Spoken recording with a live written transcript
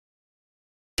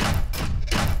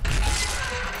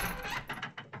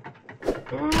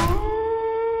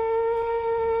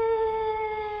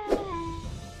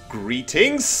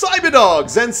Greetings,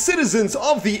 cyberdogs and citizens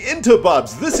of the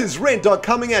interbubs. This is RENDOG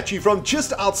coming at you from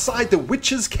just outside the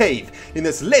Witch's Cave in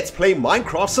this Let's Play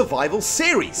Minecraft Survival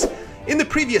series. In the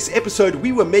previous episode,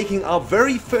 we were making our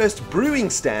very first brewing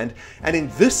stand, and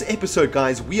in this episode,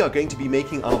 guys, we are going to be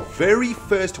making our very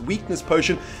first weakness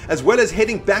potion, as well as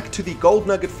heading back to the gold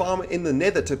nugget farm in the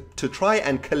nether to try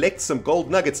and collect some gold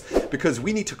nuggets, because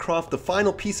we need to craft the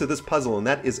final piece of this puzzle, and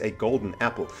that is a golden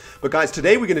apple. But guys,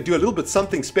 today we're going to do a little bit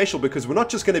something special, because we're not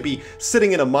just going to be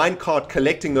sitting in a minecart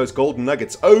collecting those golden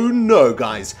nuggets. Oh no,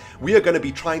 guys, we are going to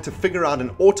be trying to figure out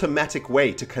an automatic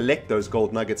way to collect those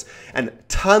gold nuggets, and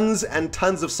tons and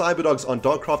tons of cyberdogs on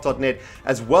dogcraft.net,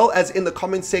 as well as in the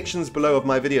comment sections below of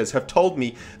my videos, have told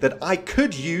me that I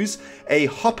could use a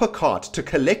hopper cart to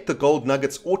collect the gold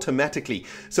nuggets automatically.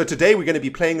 So today we're going to be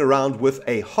playing around with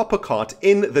a hopper cart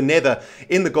in the nether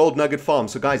in the gold nugget farm.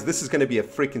 So guys, this is going to be a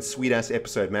freaking sweet ass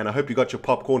episode, man. I hope you got your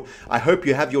popcorn. I hope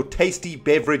you have your tasty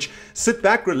beverage. Sit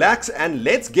back, relax, and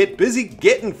let's get busy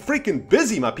getting freaking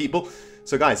busy, my people.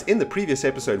 So guys, in the previous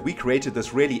episode, we created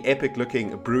this really epic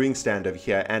looking brewing stand over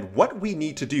here, and what we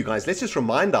need to do, guys, let's just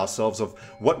remind ourselves of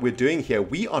what we're doing here.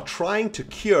 We are trying to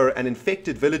cure an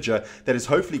infected villager that is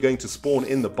hopefully going to spawn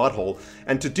in the butthole,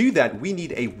 and to do that, we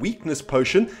need a weakness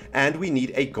potion, and we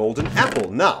need a golden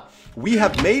apple. Now, we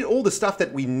have made all the stuff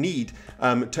that we need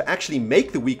to actually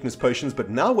make the weakness potions, but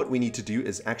now what we need to do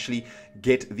is actually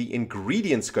get the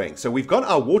ingredients going. So we've got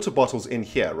our water bottles in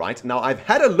here, right? Now I've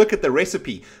had a look at the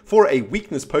recipe for a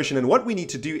weakness potion, and what we need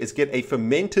to do is get a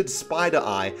fermented spider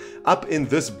eye up in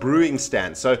this brewing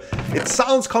stand. So it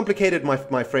sounds complicated,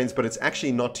 my friends, but it's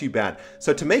actually not too bad.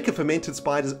 So to make a fermented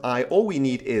spider's eye, all we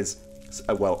need is,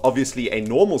 well, obviously a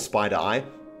normal spider eye.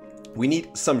 We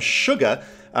need some sugar,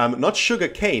 not sugar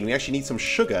cane, we actually need some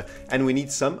sugar, and we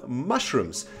need some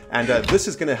mushrooms. And this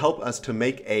is going to help us to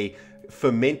make a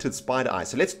fermented spider eye.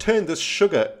 So let's turn this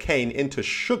sugar cane into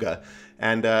sugar.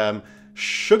 And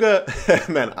sugar,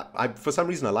 man, for some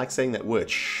reason I like saying that word,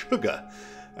 sugar.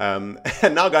 And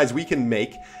now, guys, we can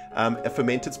make a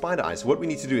fermented spider eye. So what we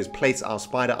need to do is place our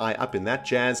spider eye up in that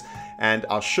jazz and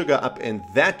our sugar up in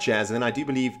that jazz. And then I do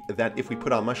believe that if we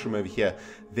put our mushroom over here,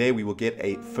 there we will get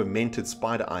a fermented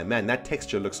spider eye. Man, that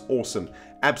texture looks awesome.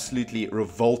 Absolutely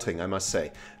revolting, I must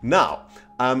say. Now,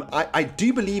 I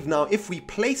do believe now if we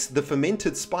place the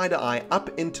fermented spider eye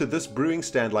up into this brewing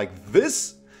stand like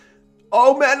this,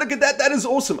 oh man, look at that. That is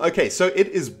awesome. Okay, so it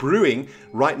is brewing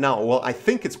right now. Well, I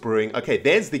think it's brewing. Okay,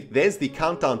 there's the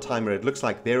countdown timer. It looks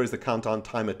like there is the countdown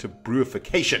timer to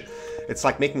brewification. It's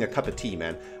like making a cup of tea,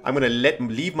 man. I'm going to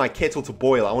leave my kettle to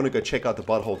boil. I want to go check out the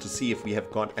butthole to see if we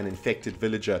have got an infected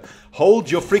villager.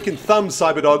 Hold your freaking thumbs,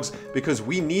 cyberdogs, because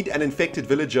we need an infected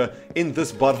villager in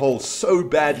this butthole so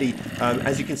badly.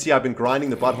 As you can see, I've been grinding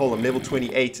the butthole. I'm level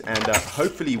 28, and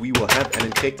hopefully we will have an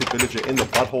infected villager in the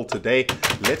butthole today.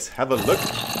 Let's have a look.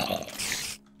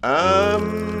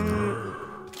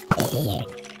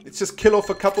 Let's just kill off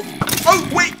a couple. Oh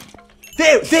wait,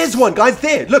 there's one, guys.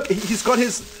 There, look, he's got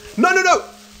his. No.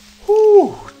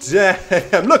 Ooh,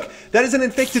 damn! Look, that is an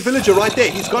infected villager right there.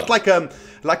 He's got like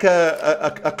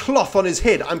a cloth on his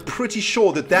head. I'm pretty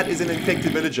sure that that is an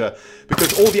infected villager,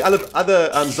 because all the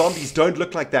other zombies don't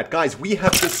look like that. Guys, we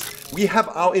have this. We have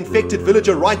our infected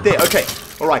villager right there. Okay.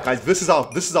 All right, guys, this is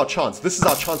our chance. This is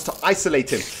our chance to isolate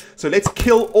him. So let's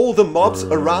kill all the mobs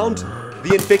around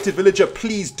the infected villager.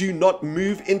 Please do not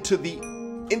move into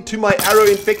my arrow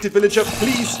infected villager,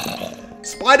 please.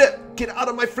 Spider, get out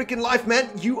of my freaking life, man.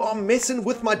 You are messing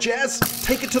with my jazz.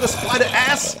 Take it to the spider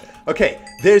ass. Okay,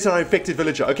 there's our infected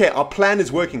villager. Okay, our plan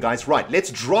is working, guys. Right,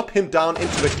 let's drop him down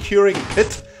into the curing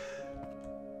pit.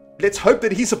 Let's hope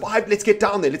that he survived. Let's get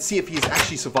down there. Let's see if he's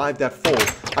actually survived that fall.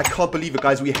 I can't believe it,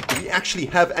 guys. We actually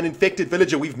have an infected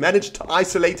villager. We've managed to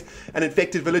isolate an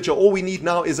infected villager. All we need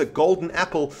now is a golden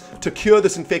apple to cure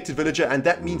this infected villager, and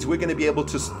that means we're going to be able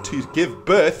to give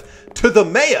birth to the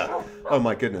mayor. Oh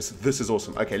my goodness, this is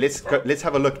awesome. Okay, let's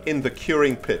have a look in the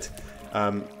curing pit.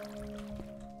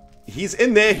 He's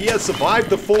in there. He has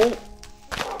survived the fall.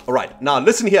 All right, now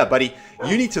listen here, buddy.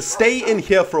 You need to stay in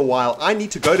here for a while. I need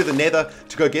to go to the nether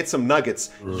to go get some nuggets.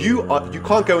 You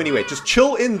can't go anywhere. Just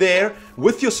chill in there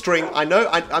with your string. I know,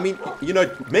 I mean, you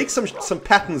know, make some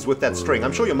patterns with that string.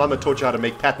 I'm sure your mama taught you how to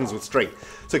make patterns with string.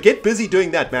 So get busy doing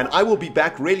that, man. I will be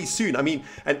back really soon. I mean,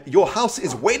 and your house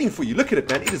is waiting for you. Look at it,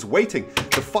 man. It is waiting.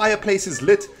 The fireplace is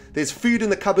lit. There's food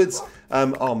in the cupboards.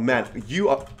 Oh, man. You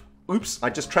are... Oops, I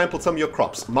just trampled some of your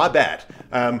crops. My bad.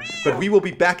 But we will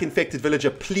be back, infected villager.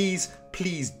 Please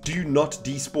please do not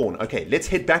despawn. Okay, let's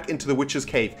head back into the Witch's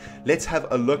Cave. Let's have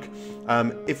a look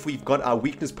if we've got our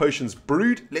weakness potions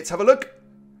brewed. Let's have a look.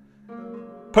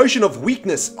 Potion of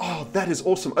weakness. Oh, that is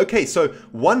awesome. Okay, so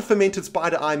 1 fermented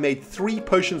spider eye made 3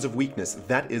 potions of weakness.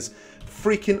 That is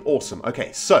freaking awesome.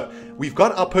 Okay, so we've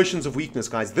got our potions of weakness,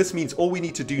 guys. This means all we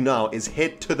need to do now is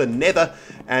head to the nether,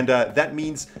 and that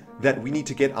means that we need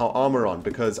to get our armor on,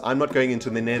 because I'm not going into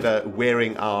the nether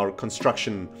wearing our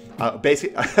construction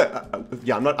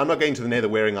yeah, I'm not going to the nether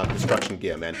wearing our construction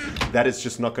gear, man. That is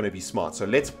just not going to be smart. So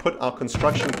let's put our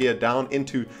construction gear down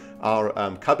into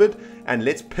our cupboard, and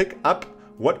let's pick up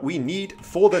what we need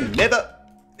for the nether.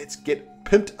 Let's get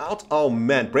pimped out. Oh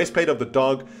man, breastplate of the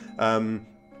dog,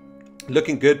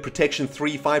 looking good. Protection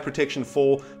 3, 5 protection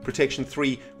 4, protection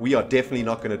 3. We are definitely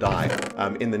not going to die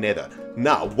in the nether.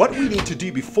 Now, what we need to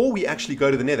do before we actually go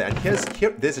to the nether, and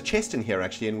there's a chest in here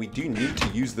actually, and we do need to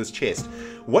use this chest.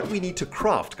 What we need to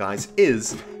craft, guys,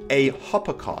 is a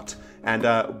hopper cart. And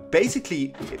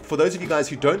basically, for those of you guys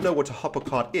who don't know what a hopper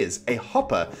cart is, a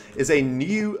hopper is a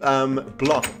new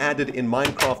block added in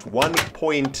Minecraft 1.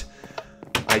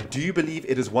 I do believe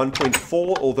it is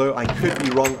 1.4, although I could be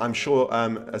wrong. I'm sure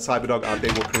a Cyberdog out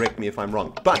there will correct me if I'm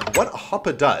wrong. But what a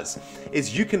hopper does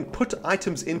is you can put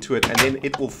items into it, and then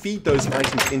it will feed those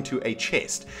items into a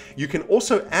chest. You can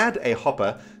also add a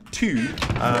hopper to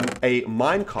a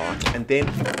minecart, and then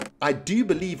I do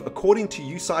believe, according to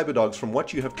you Cyberdogs, from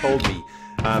what you have told me,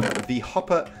 the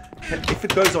hopper, if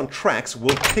it goes on tracks,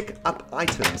 will pick up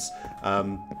items.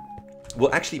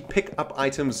 Will actually pick up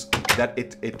items that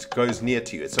it goes near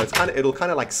to you. So it's it'll kind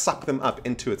of like suck them up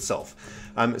into itself.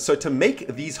 So to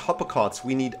make these hopper carts,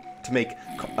 we need to make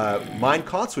mine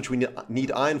carts, which we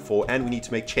need iron for, and we need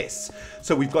to make chests.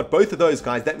 So we've got both of those,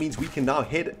 guys. That means we can now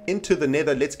head into the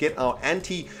nether. Let's get our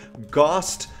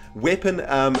anti-ghast weapon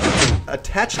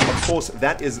attached. Of course,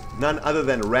 that is none other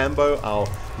than Rambo, our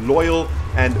loyal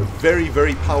and very,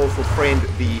 very powerful friend.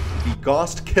 The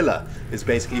ghast killer is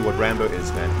basically what Rambo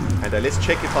is, man. And let's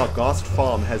check if our ghast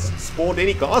farm has spawned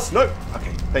any ghast. No.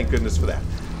 Okay, thank goodness for that.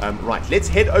 Right, let's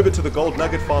head over to the gold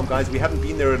nugget farm, guys. We haven't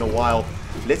been there in a while.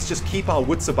 Let's just keep our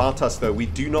wits about us, though. We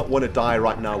do not want to die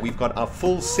right now. We've got our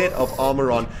full set of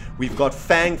armor on. We've got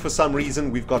Fang for some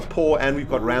reason. We've got Paw, and we've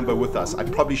got Rambo with us. I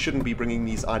probably shouldn't be bringing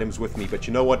these items with me, but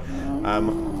you know what?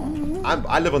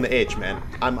 I live on the edge, man.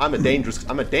 I'm a dangerous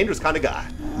kind of guy.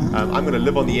 I'm gonna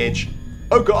live on the edge.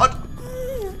 Oh God!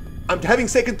 I'm having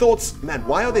second thoughts. Man,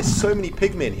 why are there so many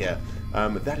pigmen here?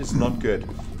 That is not good.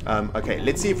 Okay,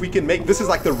 let's see if we can make this is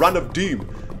like the run of doom.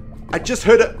 I just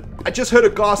heard a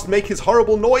ghast make his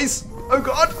horrible noise. Oh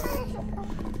God!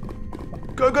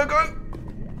 Go, go, go!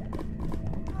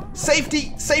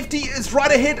 Safety! Safety is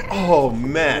right ahead! Oh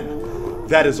man,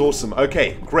 that is awesome.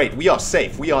 Okay, great. We are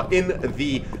safe. We are in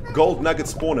the gold nugget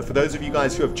spawner. For those of you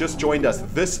guys who have just joined us,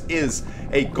 this is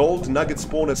a gold nugget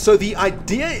spawner. So the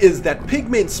idea is that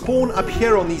pigmen spawn up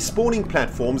here on these spawning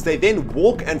platforms. They then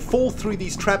walk and fall through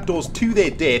these trapdoors to their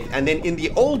death. And then in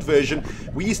the old version,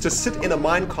 we used to sit in a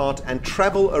minecart and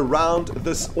travel around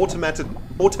this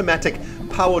automatic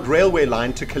powered railway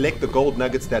line to collect the gold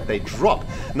nuggets that they drop.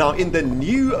 Now in the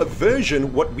new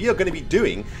version, what we are going to be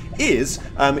doing is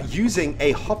using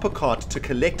a hopper cart to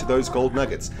collect those gold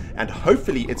nuggets, and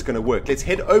hopefully it's going to work. Let's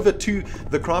head over to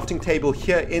the crafting table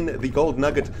here in the gold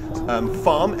nugget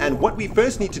farm, and what we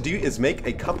first need to do is make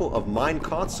a couple of mine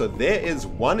carts. So there is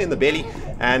one in the belly,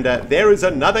 and there is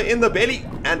another in the belly,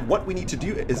 and what we need to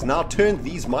do is now turn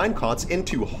these mine carts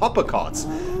into hopper carts.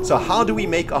 So how do we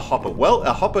make a hopper? Well,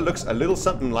 a hopper looks a little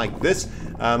something like this.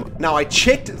 Now I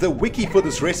checked the wiki for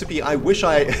this recipe. I wish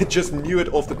I just knew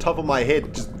it off the top of my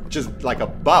head, just like a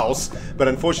bouse, but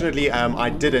unfortunately I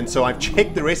didn't. So I've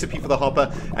checked the recipe for the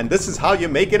hopper, and this is how you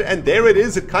make it, and there it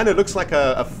is. It kind of looks like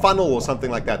a funnel or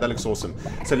something like that. That looks awesome.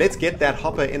 So let's get that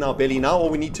hopper in our belly. Now all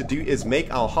we need to do is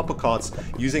make our hopper carts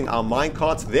using our mine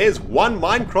carts. There's one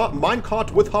mine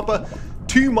cart with hopper,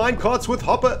 2 mine carts with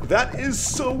hopper. That is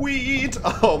sweet.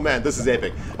 Oh man, this is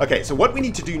epic. Okay, so what we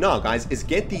need to do now, guys, is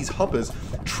get these hoppers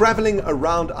traveling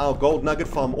around our gold nugget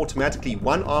farm automatically,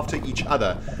 one after each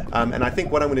other. And I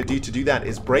think what I'm going to do that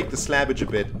is break the slabbage a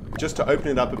bit, just to open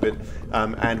it up a bit.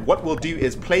 And what we'll do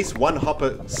is place one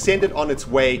hopper, send it on its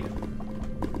way,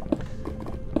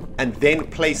 and then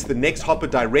place the next hopper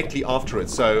directly after it.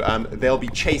 So they'll be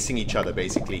chasing each other,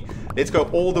 basically. Let's go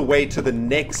all the way to the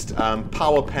next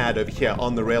power pad over here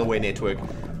on the railway network.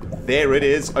 There it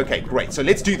is. Okay, great. So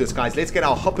let's do this, guys. Let's get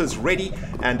our hoppers ready,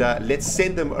 and let's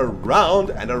send them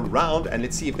around and around, and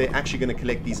let's see if they're actually going to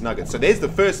collect these nuggets. So there's the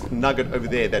first nugget over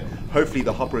there that hopefully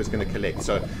the hopper is going to collect.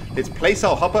 So let's place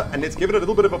our hopper, and let's give it a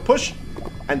little bit of a push.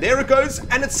 And there it goes,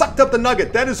 and it sucked up the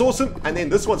nugget. That is awesome. And then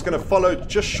this one's going to follow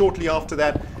just shortly after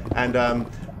that. And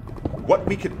what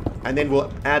we could, and then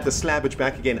we'll add the slabbage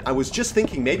back again. I was just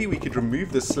thinking maybe we could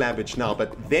remove the slabbage now,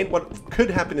 but then what could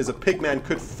happen is a pigman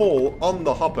could fall on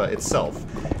the hopper itself.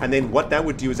 And then what that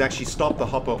would do is actually stop the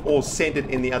hopper or send it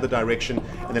in the other direction.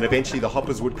 And then eventually the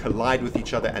hoppers would collide with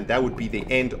each other, and that would be the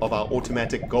end of our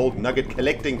automatic gold nugget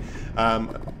collecting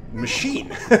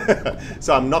machine.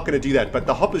 So I'm not going to do that, but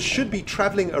the hoppers should be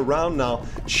traveling around now,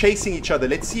 chasing each other.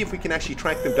 Let's see if we can actually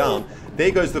track them down.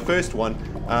 There goes the first one.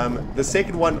 The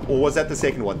second one, or was that the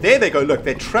second one? There they go. Look,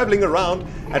 they're traveling around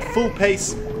at full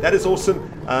pace. That is awesome.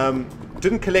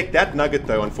 Didn't collect that nugget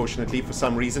though, unfortunately, for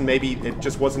some reason. Maybe it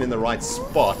just wasn't in the right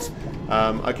spot.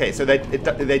 Okay, so they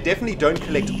definitely don't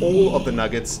collect all of the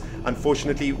nuggets.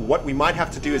 Unfortunately, what we might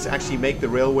have to do is actually make the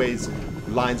railways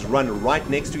lines run right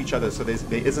next to each other, so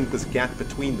there isn't this gap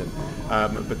between them.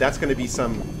 But that's going to be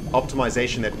some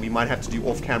optimization that we might have to do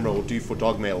off camera or do for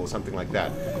Dogmail or something like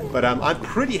that. But I'm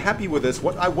pretty happy with this.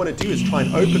 What I want to do is try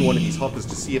and open one of these hoppers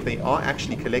to see if they are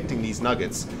actually collecting these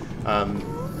nuggets.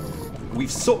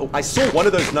 I saw one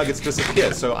of those nuggets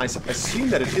disappear, so I assume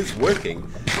that it is working.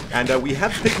 And we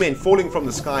have pigmen falling from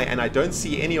the sky, and I don't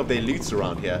see any of their loots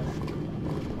around here.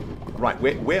 Right,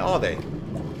 where are they?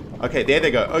 Okay, there they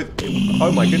go.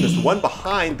 Oh my goodness, the one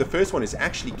behind the first one is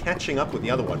actually catching up with the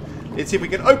other one. Let's see if we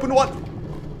can open one.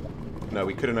 No,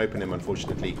 we couldn't open them,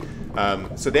 unfortunately.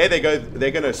 So there they go. They're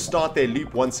going to start their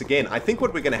loop once again. I think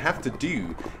what we're going to have to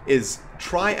do is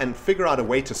try and figure out a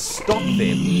way to stop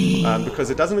them,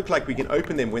 because it doesn't look like we can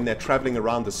open them when they're traveling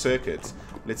around the circuit.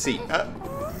 Let's see.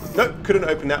 No, couldn't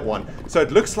open that one. So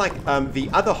it looks like the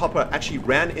other hopper actually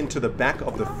ran into the back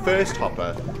of the first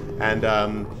hopper, and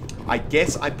I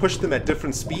guess I pushed them at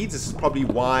different speeds. This is probably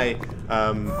why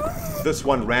this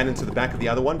one ran into the back of the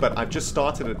other one, but I've just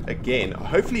started it again.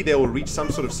 Hopefully they will reach some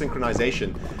sort of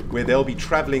synchronization where they'll be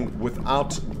traveling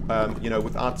without,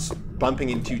 without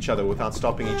bumping into each other, without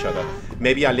stopping each other.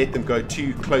 Maybe I let them go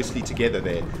too closely together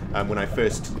there when I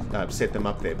first set them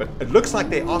up there. But it looks like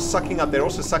they are sucking up. They're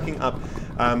also sucking up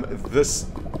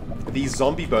these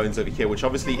zombie bones over here, which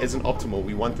obviously isn't optimal.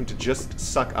 We want them to just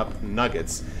suck up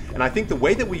nuggets. And I think the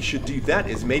way that we should do that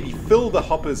is maybe fill the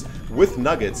hoppers with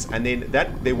nuggets, and then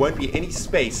there won't be any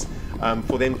space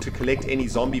for them to collect any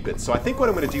zombie bits. So I think what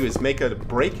I'm going to do is make a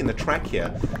break in the track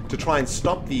here to try and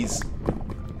stop these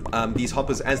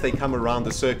hoppers as they come around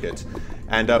the circuit.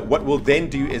 And what we'll then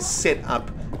do is set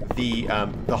up the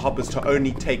hoppers to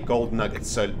only take gold nuggets.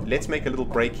 So let's make a little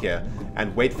break here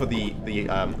and wait for the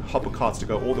hopper carts to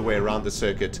go all the way around the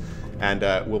circuit, and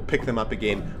we'll pick them up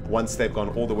again once they've gone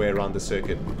all the way around the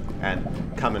circuit and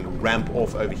come and ramp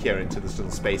off over here into this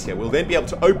little space here. We'll then be able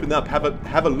to open up, have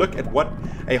a look at what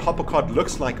a hopper cart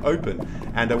looks like open,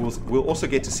 and we'll also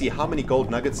get to see how many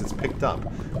gold nuggets it's picked up.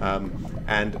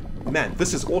 And man,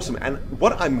 this is awesome. And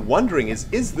what I'm wondering is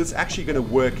this actually going to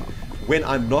work when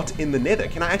I'm not in the nether?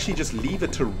 Can I actually just leave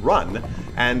it to run,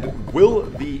 and will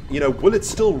the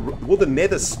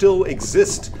nether still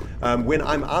exist when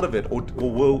I'm out of it, or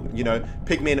will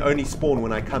pigmen only spawn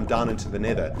when I come down into the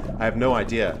nether? I have no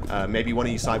idea. Maybe one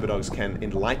of you cyberdogs can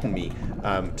enlighten me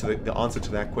to the answer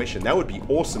to that question. That would be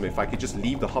awesome if I could just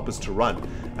leave the hoppers to run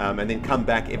and then come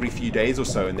back every few days or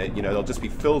so, and then they'll just be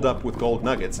filled up with gold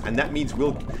nuggets, and that means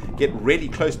we'll get really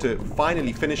close to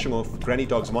finally finishing off Granny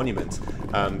Dog's monument,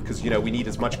 because we need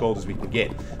as much gold as we can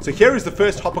get. So here is the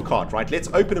first hopper cart, right? Let's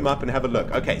open him up and have a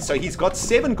look. Okay, so he's got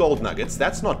 7 gold nuggets.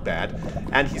 That's not bad,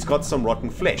 and he's got some rotten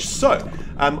flesh. So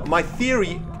my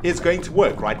theory is going to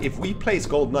work, right? If we place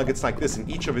gold nuggets like this in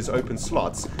each of his open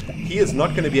slots, he is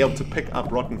not going to be able to pick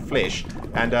up rotten flesh.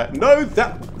 And no,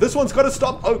 this one's got to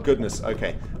stop. Oh goodness.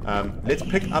 Okay, let's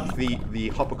pick up the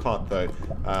hopper cart though,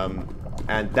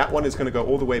 and that one is going to go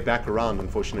all the way back around,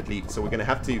 unfortunately, so we're going to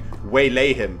have to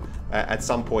waylay him at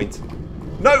some point.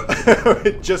 No,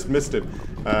 it just missed him.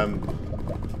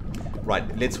 Right,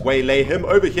 let's waylay him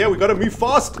over here. We got to move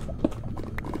fast.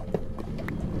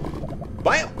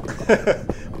 Bam!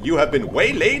 You have been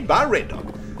waylaid by RENDOG.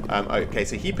 Okay,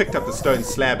 so he picked up the stone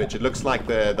slabbage. It looks like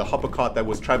the hopper cart that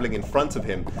was traveling in front of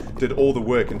him did all the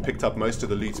work and picked up most of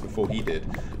the loots before he did.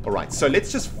 Alright, so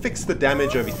let's just fix the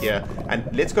damage over here, and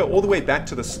let's go all the way back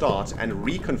to the start and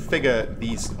reconfigure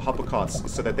these hopper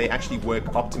carts so that they actually work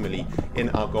optimally in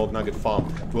our gold nugget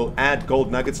farm. We'll add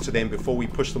gold nuggets to them before we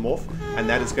push them off, and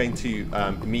that is going to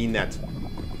mean that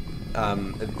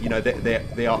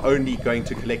they are only going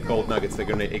to collect gold nuggets. They're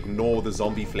going to ignore the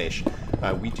zombie flesh.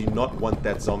 We do not want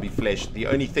that zombie flesh. The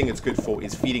only thing it's good for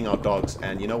is feeding our dogs,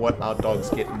 and you know what? Our dogs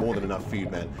get more than enough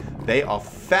food, man. They are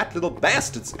fat little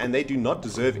bastards, and they do not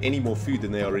deserve any more food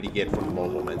than they already get from the mole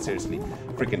hole, man. Seriously.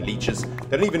 Freaking leeches.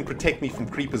 They don't even protect me from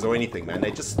creepers or anything, man.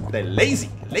 They're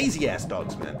lazy ass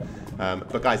dogs, man.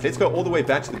 But guys, let's go all the way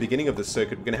back to the beginning of the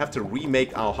circuit. We're going to have to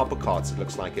remake our hopper carts, it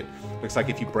looks like. It looks like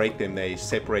if you break them, they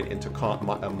separate into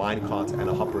a mine cart and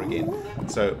a hopper again.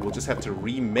 So we'll just have to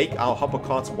remake our hopper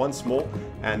carts once more,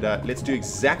 and let's do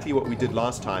exactly what we did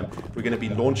last time. We're going to be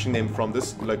launching them from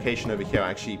this location over here. I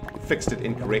actually fixed it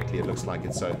incorrectly, it looks like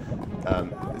it, so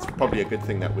it's probably a good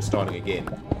thing that we're starting again.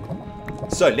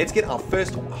 So let's get our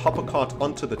first hopper cart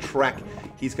onto the track.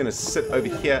 He's going to sit over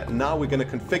here. Now we're going to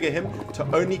configure him to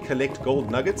only collect gold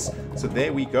nuggets. So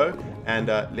there we go. And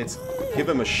let's give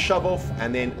him a shove off.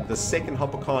 And then the second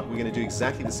hopper cart, we're going to do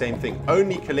exactly the same thing.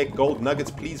 Only collect gold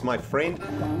nuggets, please, my friend.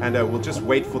 And we'll just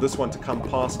wait for this one to come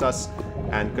past us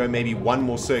and go maybe one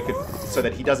more circuit so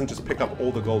that he doesn't just pick up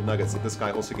all the gold nuggets, that this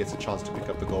guy also gets a chance to pick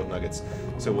up the gold nuggets.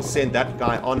 So we'll send that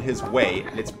guy on his way.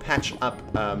 Let's patch up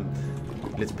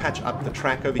the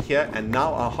track over here, and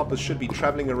now our hoppers should be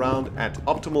traveling around at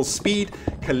optimal speed,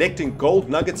 collecting gold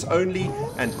nuggets only,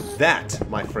 and that,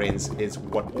 my friends, is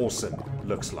what awesome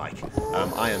looks like.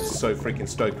 I am so freaking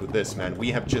stoked with this, man.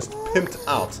 We have just pimped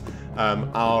out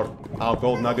our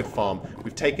gold nugget farm.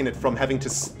 We've taken it from having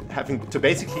to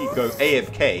basically go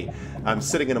AFK,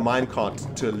 sitting in a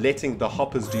minecart, to letting the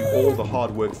hoppers do all the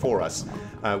hard work for us.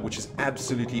 Which is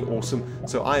absolutely awesome.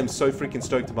 So I am so freaking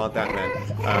stoked about that,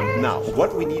 man. Now,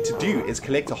 what we need to do is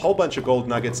collect a whole bunch of gold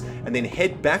nuggets and then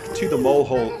head back to the mole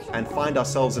hole and find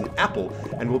ourselves an apple,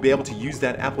 and we'll be able to use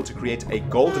that apple to create a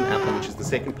golden apple, which is the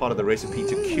second part of the recipe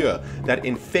to cure that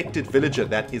infected villager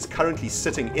that is currently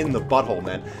sitting in the butthole,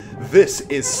 man. This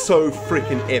is so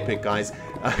freaking epic, guys.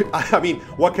 I mean,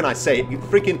 what can I say?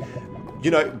 Freaking, you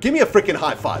know, give me a freaking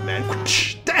high five, man.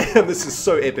 Damn, this is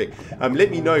so epic. Let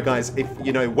me know, guys, if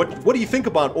you know what do you think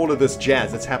about all of this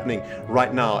jazz that's happening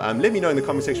right now. Let me know in the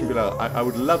comment section below. I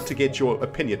would love to get your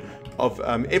opinion of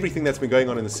everything that's been going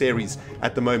on in the series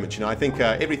at the moment. You know, I think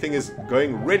everything is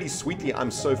going really sweetly.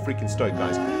 I'm so freaking stoked,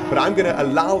 guys. But I'm going to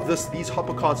allow these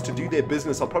hopper carts to do their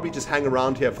business. I'll probably just hang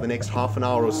around here for the next half an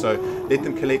hour or so. Let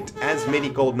them collect as many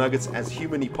gold nuggets as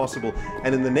humanly possible.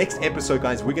 And in the next episode,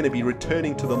 guys, we're going to be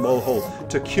returning to the mole hole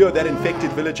to cure that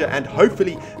infected villager, and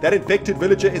hopefully that infected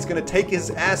villager is going to take his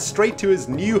ass straight to his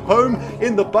new home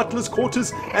in the butler's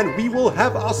quarters, and we will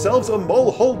have ourselves a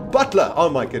mole hole butler. Oh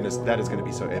my goodness, that is going to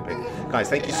be so epic. Guys,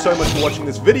 thank you so much for watching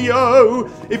this video.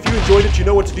 If you enjoyed it, you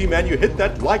know what to do, man. You hit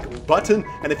that like button,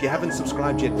 and if you haven't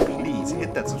subscribed yet, please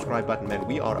hit that subscribe button, man.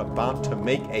 We are about to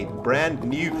make a brand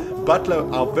new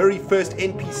butler, our very first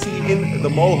NPC in the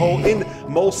mole hole, in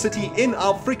Mole City, in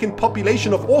our freaking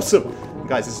population of awesome.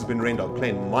 Guys, this has been Rendog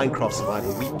playing Minecraft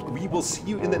Survival. We will see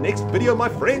you in the next video, my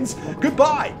friends.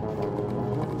 Goodbye.